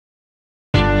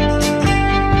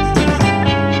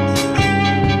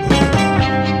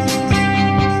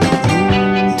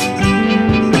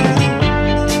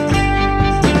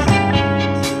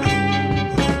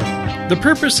The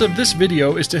purpose of this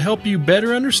video is to help you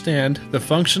better understand the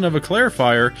function of a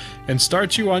clarifier and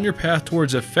start you on your path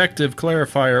towards effective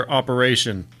clarifier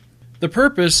operation. The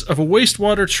purpose of a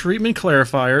wastewater treatment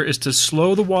clarifier is to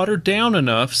slow the water down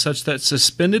enough such that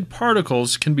suspended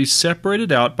particles can be separated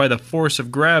out by the force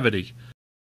of gravity.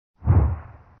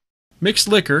 Mixed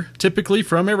liquor, typically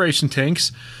from aeration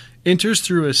tanks, enters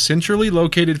through a centrally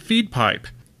located feed pipe.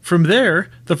 From there,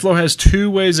 the flow has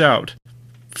two ways out.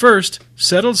 First,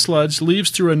 settled sludge leaves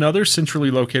through another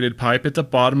centrally located pipe at the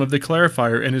bottom of the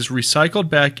clarifier and is recycled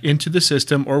back into the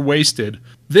system or wasted.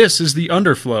 This is the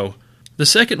underflow. The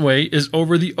second way is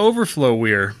over the overflow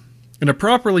weir. In a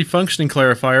properly functioning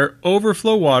clarifier,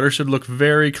 overflow water should look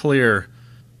very clear.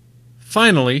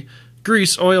 Finally,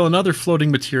 grease, oil, and other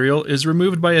floating material is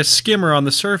removed by a skimmer on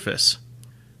the surface.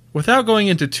 Without going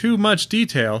into too much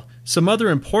detail, some other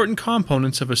important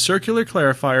components of a circular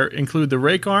clarifier include the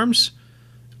rake arms,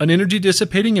 an energy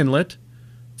dissipating inlet,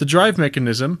 the drive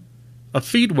mechanism, a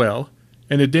feed well,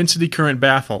 and a density current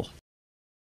baffle.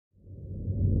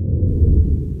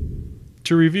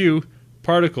 To review,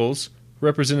 particles,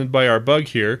 represented by our bug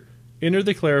here, enter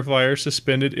the clarifier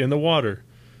suspended in the water.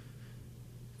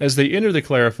 As they enter the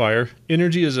clarifier,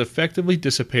 energy is effectively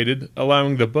dissipated,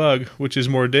 allowing the bug, which is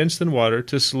more dense than water,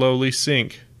 to slowly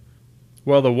sink,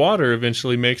 while the water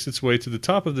eventually makes its way to the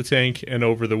top of the tank and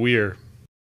over the weir.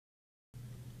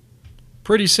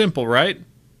 Pretty simple, right?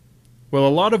 Well, a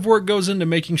lot of work goes into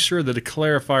making sure that a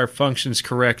clarifier functions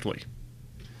correctly.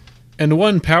 And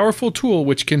one powerful tool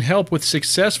which can help with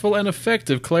successful and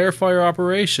effective clarifier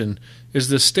operation is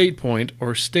the state point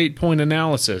or state point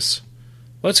analysis.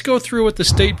 Let's go through what the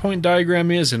state point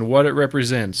diagram is and what it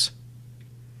represents.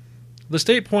 The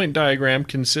state point diagram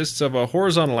consists of a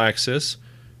horizontal axis,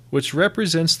 which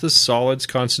represents the solid's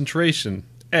concentration,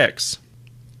 X,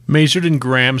 measured in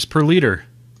grams per liter.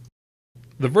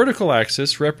 The vertical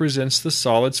axis represents the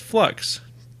solid's flux,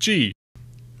 G,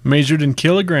 measured in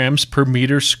kilograms per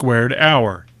meter squared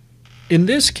hour. In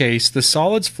this case, the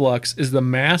solid's flux is the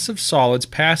mass of solids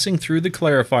passing through the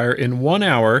clarifier in 1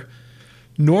 hour,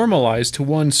 normalized to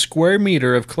 1 square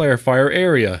meter of clarifier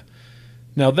area.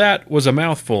 Now that was a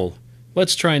mouthful.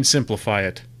 Let's try and simplify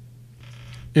it.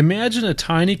 Imagine a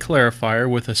tiny clarifier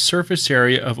with a surface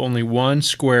area of only 1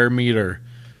 square meter.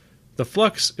 The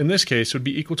flux in this case would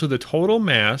be equal to the total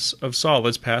mass of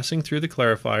solids passing through the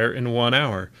clarifier in 1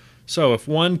 hour. So if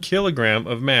 1 kilogram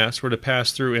of mass were to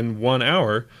pass through in 1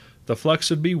 hour, the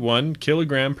flux would be 1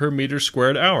 kilogram per meter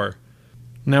squared hour.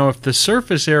 Now if the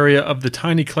surface area of the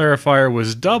tiny clarifier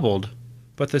was doubled,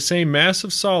 but the same mass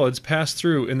of solids passed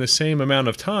through in the same amount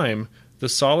of time, the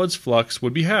solid's flux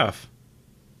would be half.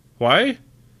 Why?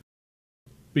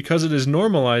 Because it is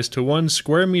normalized to 1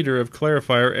 square meter of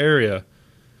clarifier area.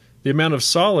 The amount of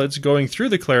solids going through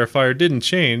the clarifier didn't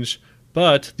change,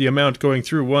 but the amount going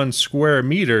through 1 square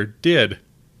meter did,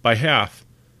 by half.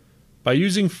 By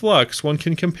using flux, one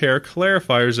can compare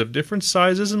clarifiers of different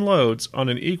sizes and loads on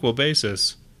an equal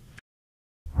basis.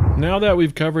 Now that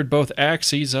we've covered both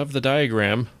axes of the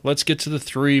diagram, let's get to the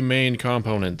 3 main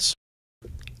components.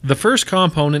 The first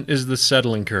component is the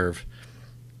settling curve.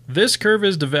 This curve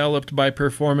is developed by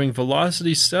performing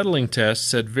velocity settling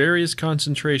tests at various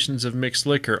concentrations of mixed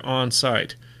liquor on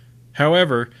site.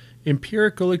 However,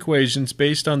 empirical equations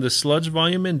based on the sludge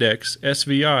volume index,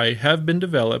 SVI, have been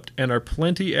developed and are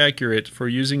plenty accurate for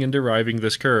using in deriving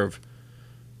this curve.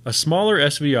 A smaller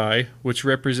SVI, which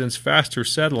represents faster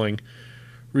settling,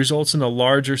 results in a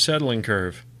larger settling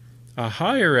curve. A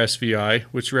higher SVI,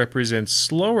 which represents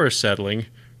slower settling,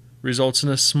 results in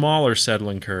a smaller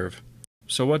settling curve.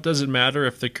 So what does it matter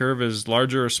if the curve is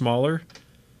larger or smaller?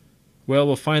 Well,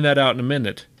 we'll find that out in a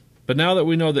minute. But now that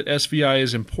we know that SVI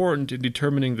is important in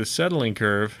determining the settling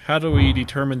curve, how do we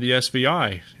determine the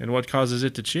SVI, and what causes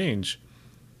it to change?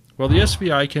 Well, the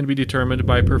SVI can be determined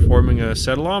by performing a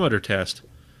settleometer test.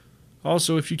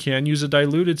 Also, if you can, use a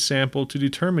diluted sample to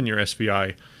determine your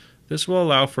SVI. This will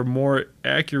allow for more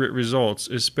accurate results,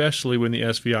 especially when the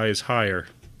SVI is higher.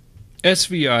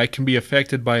 SVI can be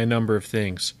affected by a number of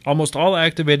things. Almost all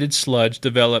activated sludge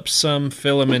develops some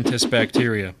filamentous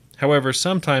bacteria. However,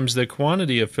 sometimes the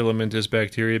quantity of filamentous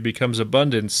bacteria becomes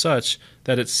abundant such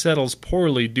that it settles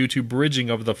poorly due to bridging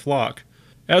of the flock.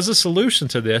 As a solution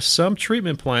to this, some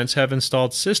treatment plants have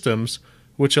installed systems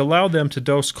which allow them to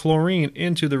dose chlorine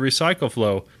into the recycle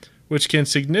flow, which can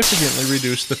significantly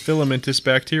reduce the filamentous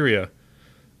bacteria.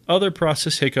 Other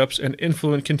process hiccups and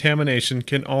influent contamination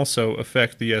can also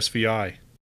affect the SVI.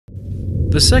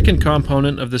 The second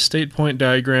component of the state point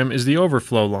diagram is the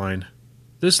overflow line.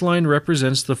 This line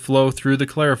represents the flow through the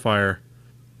clarifier.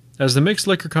 As the mixed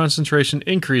liquor concentration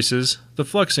increases, the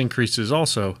flux increases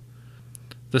also.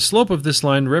 The slope of this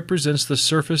line represents the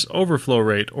surface overflow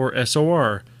rate, or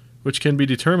SOR, which can be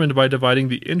determined by dividing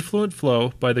the influent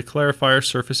flow by the clarifier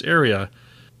surface area.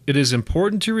 It is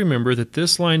important to remember that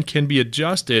this line can be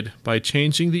adjusted by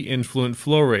changing the influent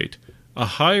flow rate. A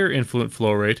higher influent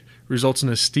flow rate results in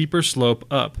a steeper slope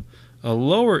up. A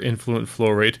lower influent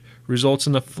flow rate results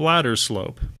in a flatter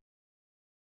slope.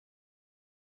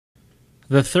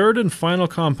 The third and final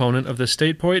component of the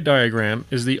state point diagram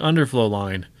is the underflow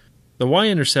line. The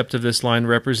y-intercept of this line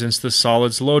represents the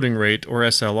solid's loading rate, or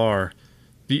SLR.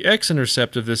 The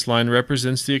x-intercept of this line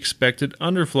represents the expected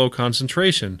underflow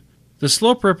concentration. The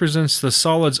slope represents the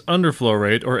solid's underflow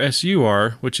rate, or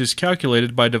SUR, which is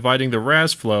calculated by dividing the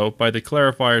RAS flow by the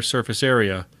clarifier surface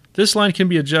area. This line can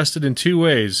be adjusted in two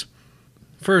ways.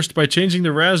 First, by changing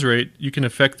the RAS rate, you can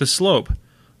affect the slope.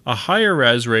 A higher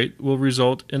RAS rate will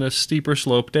result in a steeper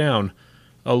slope down.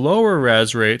 A lower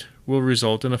RAS rate will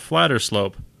result in a flatter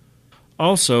slope.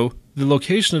 Also, the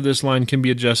location of this line can be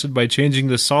adjusted by changing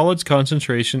the solid's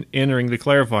concentration entering the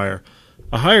clarifier.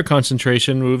 A higher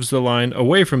concentration moves the line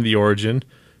away from the origin,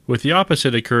 with the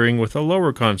opposite occurring with a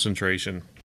lower concentration.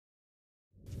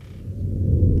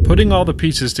 Putting all the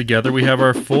pieces together, we have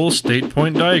our full state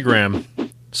point diagram.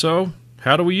 So,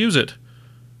 how do we use it?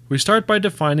 We start by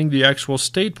defining the actual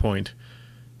state point.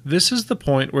 This is the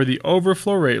point where the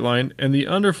overflow rate line and the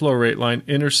underflow rate line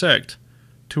intersect.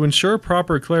 To ensure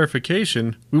proper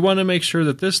clarification, we want to make sure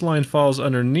that this line falls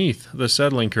underneath the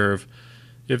settling curve.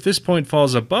 If this point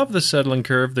falls above the settling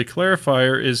curve, the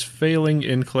clarifier is failing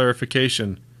in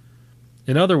clarification.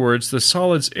 In other words, the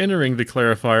solids entering the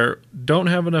clarifier don't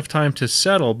have enough time to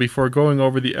settle before going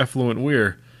over the effluent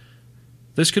weir.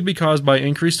 This could be caused by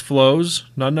increased flows,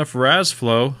 not enough RAS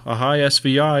flow, a high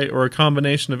SVI, or a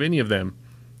combination of any of them.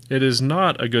 It is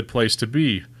not a good place to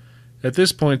be. At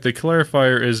this point, the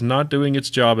clarifier is not doing its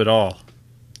job at all.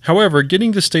 However,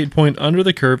 getting the state point under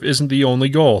the curve isn't the only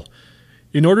goal.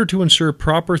 In order to ensure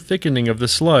proper thickening of the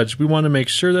sludge, we want to make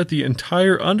sure that the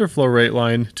entire underflow rate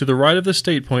line to the right of the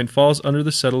state point falls under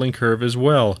the settling curve as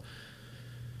well.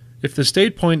 If the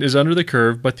state point is under the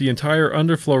curve but the entire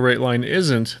underflow rate line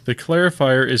isn't, the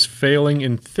clarifier is failing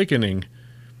in thickening.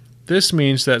 This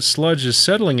means that sludge is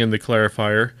settling in the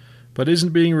clarifier but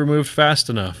isn't being removed fast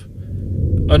enough.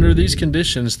 Under these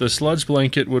conditions, the sludge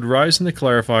blanket would rise in the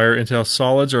clarifier until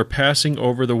solids are passing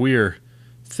over the weir.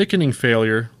 Thickening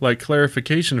failure, like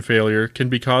clarification failure, can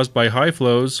be caused by high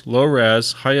flows, low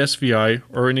RAS, high SVI,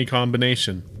 or any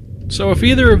combination. So if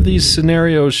either of these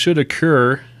scenarios should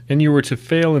occur, and you were to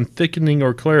fail in thickening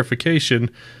or clarification,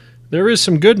 there is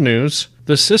some good news.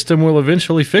 The system will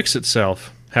eventually fix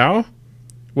itself. How?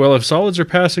 Well, if solids are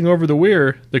passing over the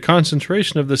weir, the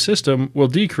concentration of the system will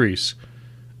decrease.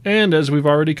 And as we've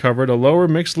already covered, a lower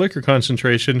mixed liquor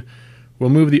concentration will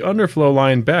move the underflow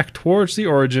line back towards the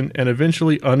origin and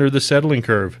eventually under the settling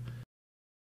curve.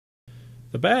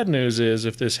 The bad news is,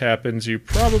 if this happens, you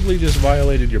probably just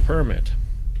violated your permit.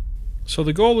 So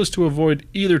the goal is to avoid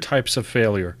either types of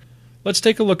failure. Let's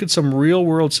take a look at some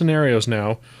real-world scenarios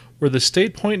now, where the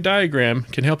state point diagram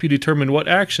can help you determine what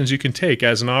actions you can take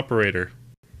as an operator.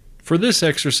 For this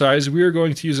exercise, we are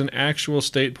going to use an actual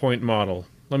state point model.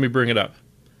 Let me bring it up.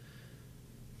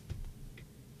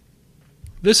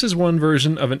 This is one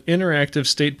version of an interactive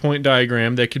state point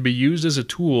diagram that can be used as a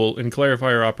tool in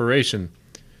clarifier operation.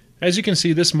 As you can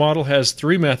see, this model has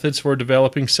three methods for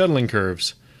developing settling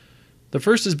curves. The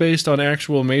first is based on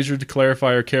actual measured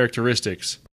clarifier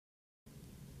characteristics.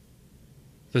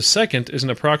 The second is an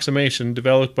approximation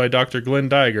developed by Dr. Glenn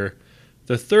Daiger.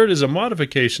 The third is a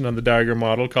modification on the Daiger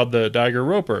model called the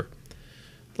Daiger-Roper.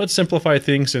 Let's simplify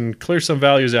things and clear some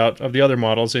values out of the other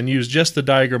models and use just the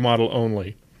Daiger model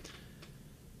only.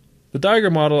 The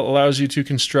Daiger model allows you to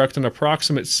construct an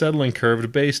approximate settling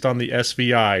curve based on the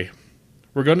SVI.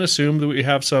 We're going to assume that we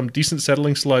have some decent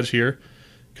settling sludge here,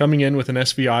 coming in with an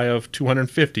SVI of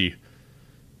 250.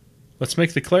 Let's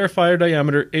make the clarifier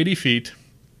diameter 80 feet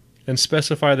and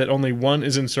specify that only one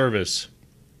is in service.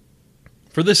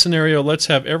 For this scenario, let's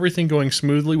have everything going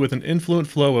smoothly with an influent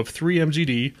flow of 3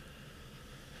 mgd,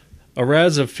 a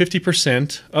RAS of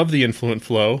 50% of the influent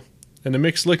flow, and a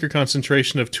mixed liquor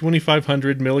concentration of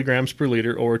 2,500 milligrams per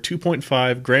liter, or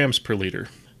 2.5 grams per liter.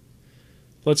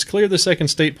 Let's clear the second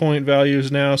state point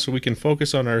values now so we can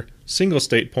focus on our single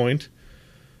state point.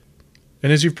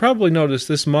 And as you've probably noticed,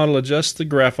 this model adjusts the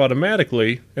graph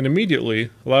automatically and immediately,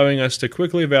 allowing us to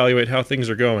quickly evaluate how things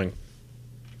are going.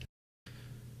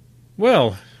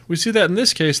 Well, we see that in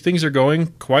this case things are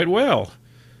going quite well.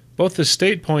 Both the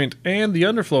state point and the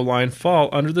underflow line fall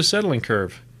under the settling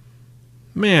curve.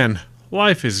 Man,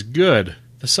 life is good.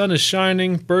 The sun is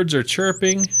shining, birds are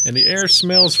chirping, and the air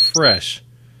smells fresh.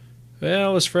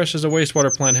 well, as fresh as a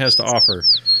wastewater plant has to offer.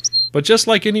 But just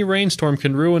like any rainstorm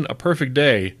can ruin a perfect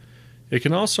day, it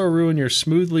can also ruin your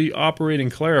smoothly operating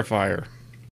clarifier.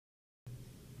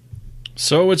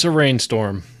 So it's a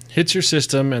rainstorm. Hits your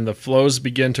system and the flows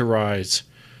begin to rise.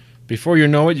 Before you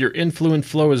know it, your influent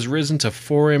flow has risen to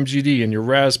 4 mgd and your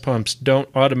RAS pumps don't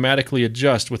automatically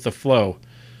adjust with the flow.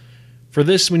 For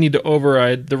this, we need to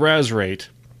override the RAS rate.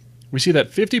 We see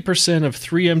that 50% of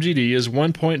 3 mgd is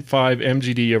 1.5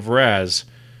 mgd of RAS.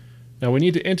 Now we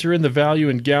need to enter in the value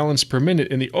in gallons per minute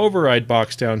in the override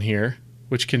box down here,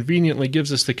 which conveniently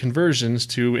gives us the conversions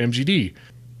to mgd.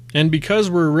 And because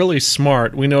we're really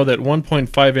smart, we know that 1.5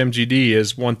 mgd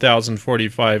is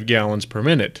 1045 gallons per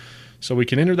minute. So we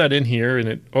can enter that in here and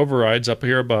it overrides up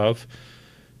here above.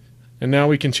 And now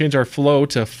we can change our flow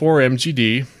to 4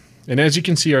 mgd. And as you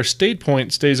can see, our state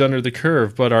point stays under the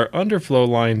curve, but our underflow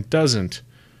line doesn't.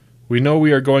 We know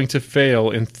we are going to fail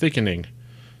in thickening.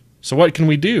 So what can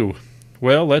we do?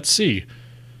 Well, let's see.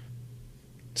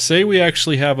 Say we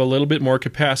actually have a little bit more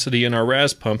capacity in our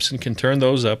RAS pumps and can turn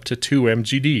those up to 2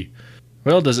 mgd.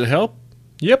 Well, does it help?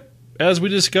 Yep. As we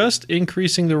discussed,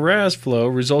 increasing the RAS flow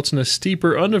results in a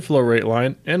steeper underflow rate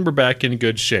line, and we're back in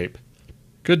good shape.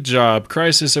 Good job.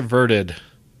 Crisis averted.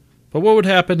 But what would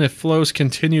happen if flows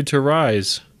continued to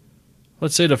rise?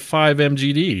 Let's say to 5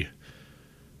 mgd.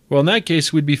 Well, in that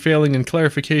case, we'd be failing in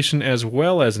clarification as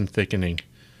well as in thickening.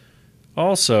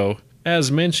 Also,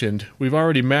 as mentioned, we've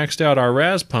already maxed out our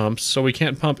RAS pumps, so we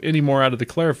can't pump any more out of the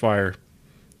clarifier.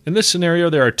 In this scenario,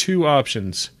 there are two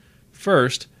options.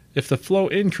 First, if the flow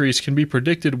increase can be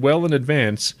predicted well in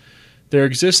advance, there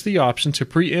exists the option to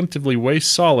preemptively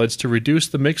waste solids to reduce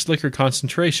the mixed liquor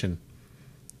concentration.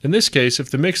 In this case,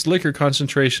 if the mixed liquor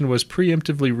concentration was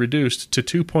preemptively reduced to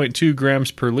 2.2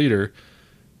 grams per liter,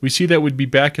 we see that we'd be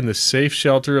back in the safe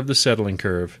shelter of the settling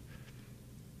curve.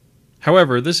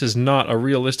 However, this is not a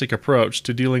realistic approach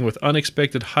to dealing with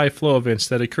unexpected high flow events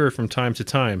that occur from time to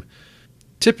time.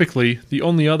 Typically, the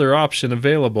only other option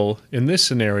available in this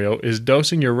scenario is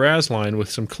dosing your RAS line with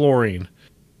some chlorine.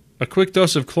 A quick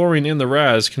dose of chlorine in the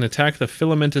RAS can attack the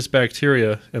filamentous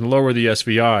bacteria and lower the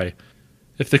SVI.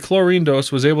 If the chlorine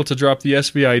dose was able to drop the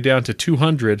SVI down to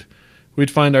 200,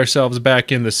 we'd find ourselves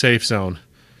back in the safe zone.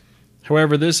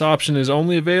 However, this option is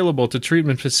only available to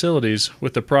treatment facilities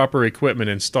with the proper equipment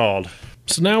installed.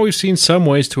 So now we've seen some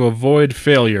ways to avoid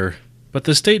failure, but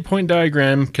the state point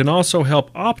diagram can also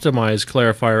help optimize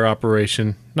clarifier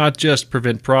operation, not just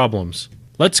prevent problems.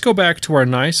 Let's go back to our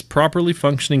nice, properly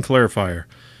functioning clarifier.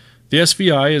 The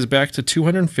SVI is back to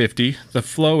 250, the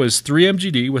flow is 3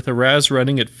 mgd with a RAS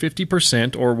running at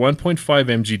 50% or 1.5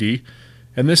 mgd,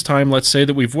 and this time let's say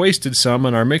that we've wasted some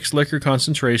and our mixed liquor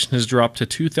concentration has dropped to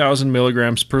 2,000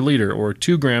 milligrams per liter or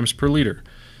 2 grams per liter.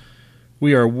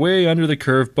 We are way under the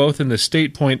curve both in the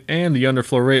state point and the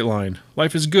underflow rate line.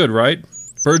 Life is good, right?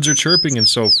 Birds are chirping and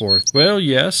so forth. Well,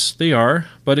 yes, they are,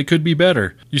 but it could be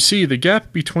better. You see, the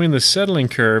gap between the settling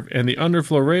curve and the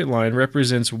underflow rate line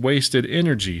represents wasted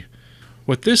energy.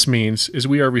 What this means is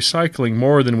we are recycling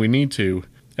more than we need to.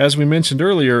 As we mentioned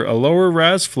earlier, a lower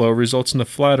RAS flow results in a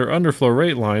flatter underflow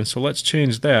rate line, so let's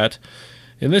change that.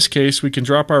 In this case, we can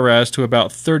drop our RAS to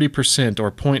about 30%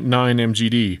 or 0.9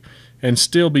 mgd and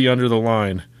still be under the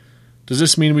line. Does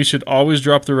this mean we should always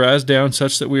drop the RAS down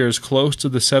such that we are as close to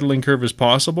the settling curve as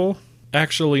possible?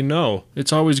 Actually, no.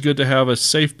 It's always good to have a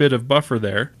safe bit of buffer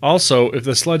there. Also, if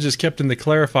the sludge is kept in the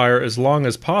clarifier as long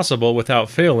as possible without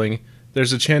failing,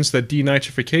 there's a chance that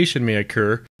denitrification may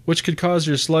occur, which could cause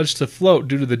your sludge to float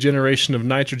due to the generation of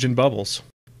nitrogen bubbles.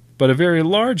 But a very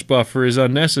large buffer is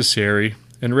unnecessary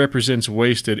and represents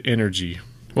wasted energy.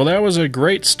 Well, that was a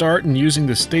great start in using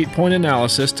the state point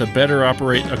analysis to better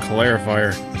operate a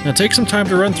clarifier. Now take some time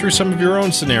to run through some of your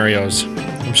own scenarios.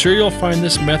 I'm sure you'll find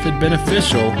this method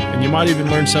beneficial, and you might even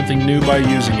learn something new by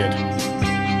using it.